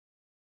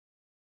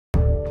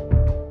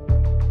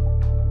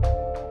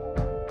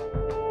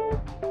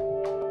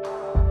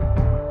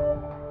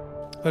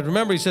But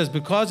remember, he says,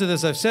 because of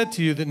this, I've said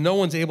to you that no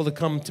one's able to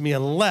come to me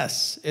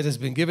unless it has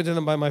been given to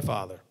them by my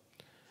Father.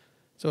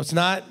 So it's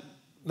not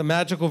the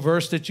magical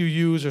verse that you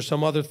use or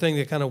some other thing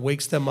that kind of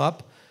wakes them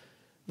up.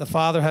 The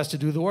Father has to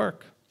do the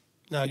work.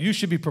 Now, you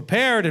should be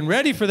prepared and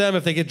ready for them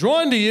if they get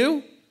drawn to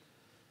you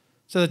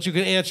so that you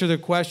can answer their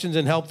questions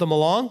and help them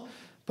along,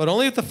 but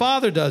only if the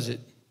Father does it.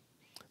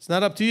 It's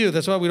not up to you.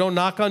 That's why we don't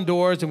knock on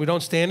doors and we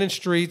don't stand in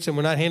streets and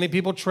we're not handing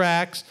people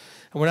tracts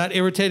and we're not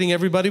irritating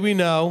everybody we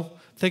know,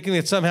 thinking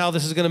that somehow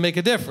this is going to make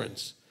a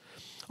difference.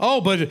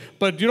 Oh, but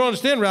you don't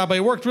understand, Rabbi,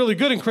 it worked really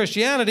good in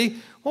Christianity.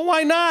 Well,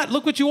 why not?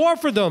 Look what you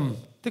offered them.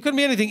 There couldn't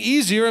be anything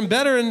easier and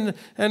better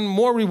and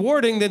more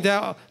rewarding than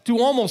to do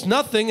almost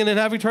nothing and then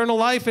have eternal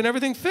life and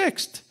everything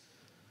fixed.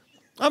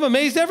 I'm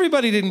amazed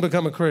everybody didn't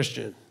become a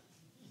Christian.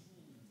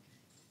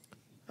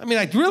 I mean,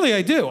 I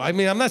do. I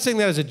mean, I'm not saying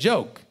that as a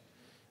joke.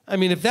 I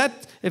mean,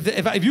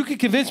 if you could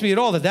convince me at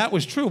all that that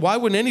was true, why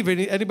wouldn't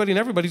anybody and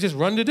everybody just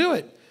run to do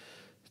it?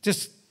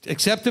 Just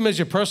accept him as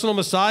your personal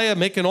Messiah,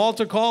 make an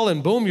altar call,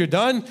 and boom, you're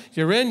done.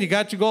 You're in. You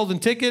got your golden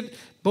ticket.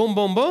 Boom,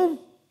 boom, boom.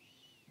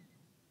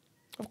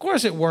 Of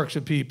course it works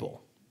with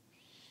people.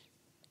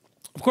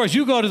 Of course,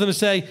 you go to them and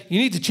say, you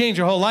need to change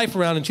your whole life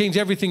around and change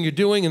everything you're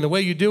doing and the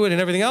way you do it and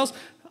everything else.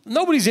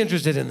 Nobody's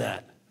interested in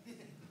that.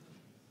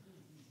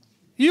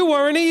 You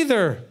weren't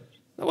either.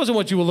 That wasn't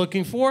what you were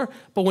looking for.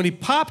 But when he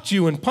popped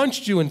you and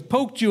punched you and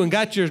poked you and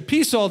got your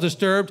peace all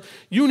disturbed,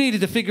 you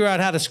needed to figure out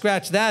how to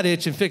scratch that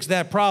itch and fix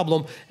that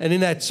problem. And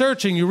in that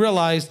searching, you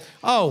realized,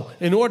 oh,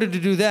 in order to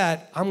do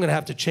that, I'm going to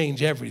have to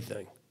change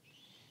everything.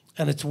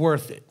 And it's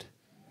worth it.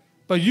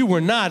 But you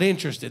were not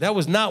interested. That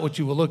was not what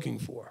you were looking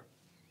for.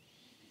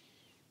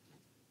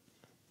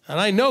 And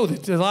I know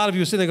that a lot of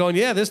you are sitting there going,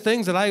 yeah, there's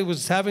things that I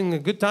was having a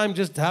good time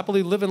just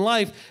happily living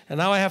life, and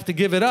now I have to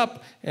give it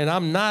up, and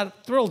I'm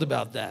not thrilled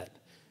about that.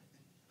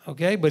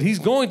 Okay? But he's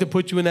going to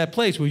put you in that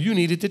place where you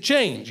needed to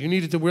change. You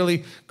needed to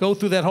really go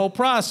through that whole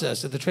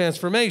process of the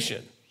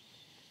transformation.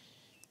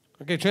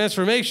 Okay,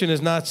 transformation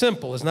is not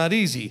simple. It's not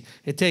easy.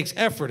 It takes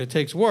effort. It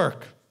takes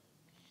work.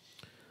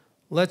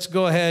 Let's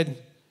go ahead.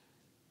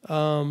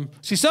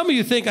 See, some of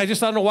you think, I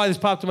don't know why this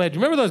popped in my head. Do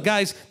you remember those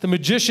guys, the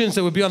magicians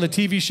that would be on the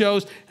TV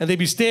shows, and they'd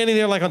be standing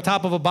there like on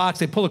top of a box.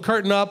 They pull a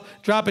curtain up,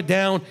 drop it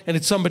down, and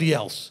it's somebody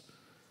else.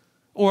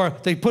 Or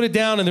they put it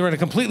down and they're in a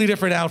completely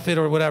different outfit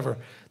or whatever.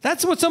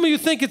 That's what some of you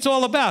think it's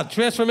all about,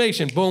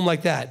 transformation, boom,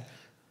 like that.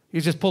 You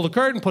just pull the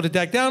curtain, put it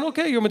back down,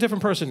 okay, you're a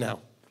different person now.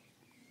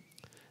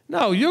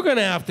 No, you're going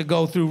to have to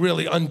go through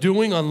really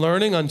undoing,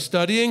 unlearning,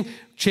 unstudying,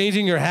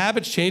 changing your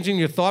habits, changing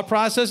your thought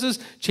processes,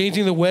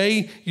 changing the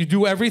way you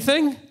do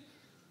everything.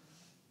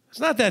 It's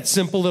not that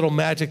simple little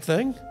magic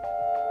thing.